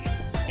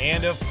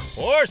And of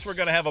course, we're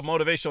going to have a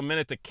motivational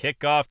minute to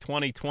kick off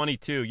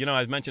 2022. You know,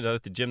 I mentioned I was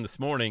at the gym this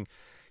morning.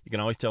 You can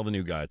always tell the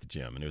new guy at the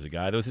gym. And there's a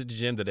guy that was at the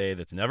gym today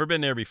that's never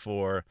been there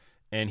before.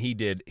 And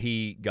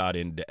he got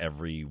into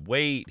every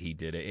weight. He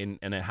did it.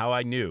 And how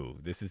I knew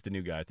this is the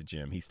new guy at the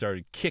gym, he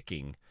started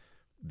kicking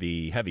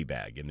the heavy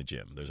bag in the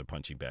gym. There's a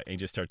punching bag. And he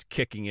just starts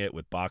kicking it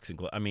with boxing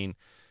gloves. I mean,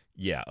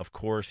 yeah, of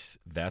course,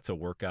 that's a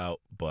workout.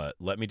 But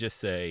let me just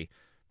say,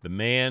 the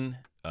man,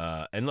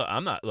 and look,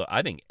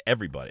 I think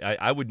everybody,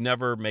 I would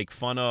never make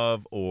fun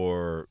of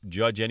or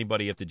judge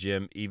anybody at the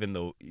gym, even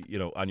though, you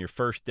know, on your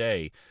first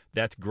day,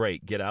 that's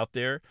great. Get out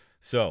there.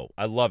 So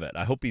I love it.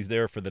 I hope he's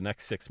there for the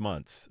next 6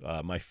 months.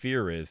 My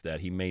fear is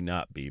that he may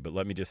not be, but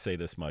let me just say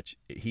this much.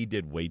 He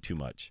did way too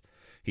much.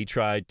 He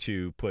tried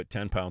to put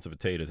 10 pounds of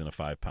potatoes in a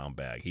 5-pound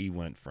bag. He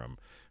went from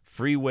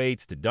free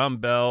weights to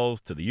dumbbells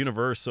to the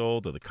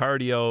universal to the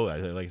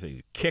cardio. Like I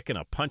say, kicking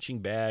a punching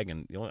bag,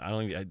 and the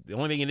only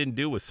thing he didn't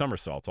do was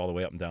somersaults all the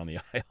way up and down the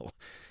aisle.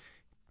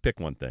 Pick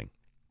one thing.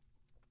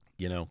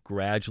 You know,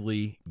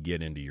 gradually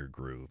get into your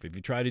groove. If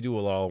you try to do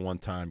it all at one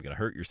time, you're going to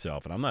hurt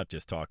yourself. And I'm not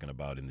just talking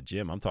about in the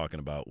gym. I'm talking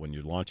about when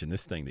you're launching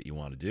this thing that you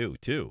want to do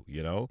too,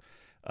 you know.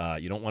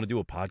 You don't want to do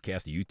a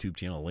podcast, a YouTube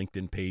channel,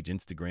 LinkedIn page,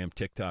 Instagram,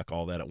 TikTok,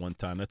 all that at one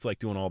time. That's like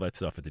doing all that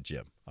stuff at the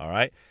gym, all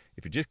right?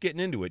 If you're just getting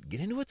into it,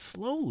 get into it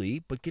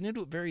slowly, but get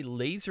into it very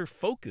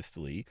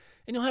laser-focusedly,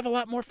 and you'll have a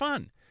lot more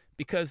fun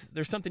because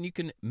there's something you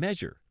can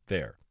measure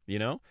there, you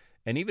know?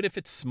 And even if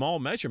it's small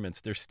measurements,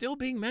 they're still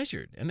being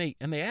measured, and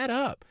they add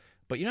up.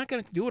 But you're not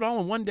going to do it all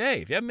in one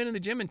day. If you haven't been in the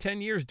gym in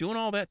 10 years doing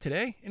all that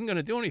today, you ain't going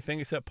to do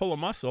anything except pull a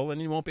muscle,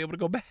 and you won't be able to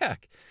go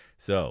back.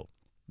 So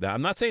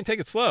I'm not saying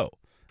take it slow.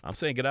 I'm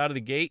saying get out of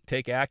the gate,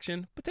 take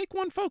action, but take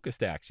one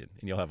focused action,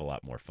 and you'll have a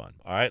lot more fun.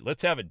 All right,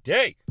 let's have a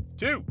day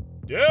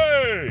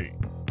today.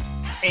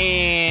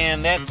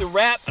 And that's a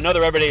wrap.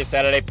 Another Everyday is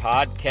Saturday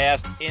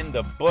podcast in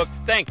the books.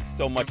 Thanks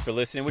so much for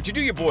listening. Would you do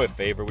your boy a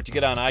favor? Would you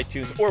get on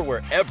iTunes or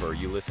wherever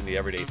you listen to the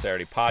Everyday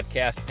Saturday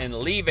podcast and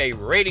leave a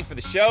rating for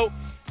the show?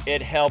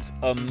 It helps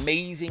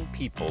amazing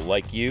people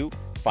like you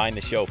find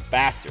the show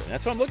faster. And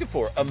that's what I'm looking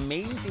for,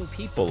 amazing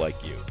people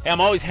like you. Hey, I'm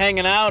always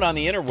hanging out on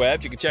the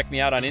interwebs. You can check me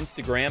out on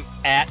Instagram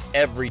at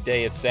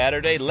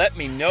EverydayIsSaturday. Let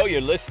me know you're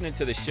listening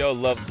to the show.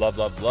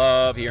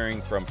 Love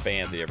hearing from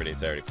fans of the Everyday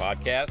Saturday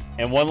podcast.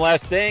 And one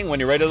last thing, when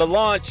you're ready to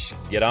launch,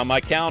 get on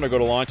my calendar, go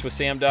to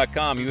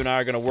launchwithsam.com. You and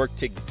I are going to work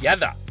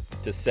together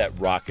to set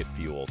rocket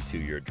fuel to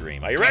your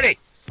dream. Are you ready?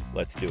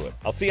 Let's do it.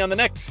 I'll see you on the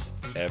next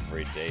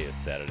Everyday is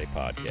Saturday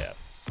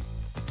podcast.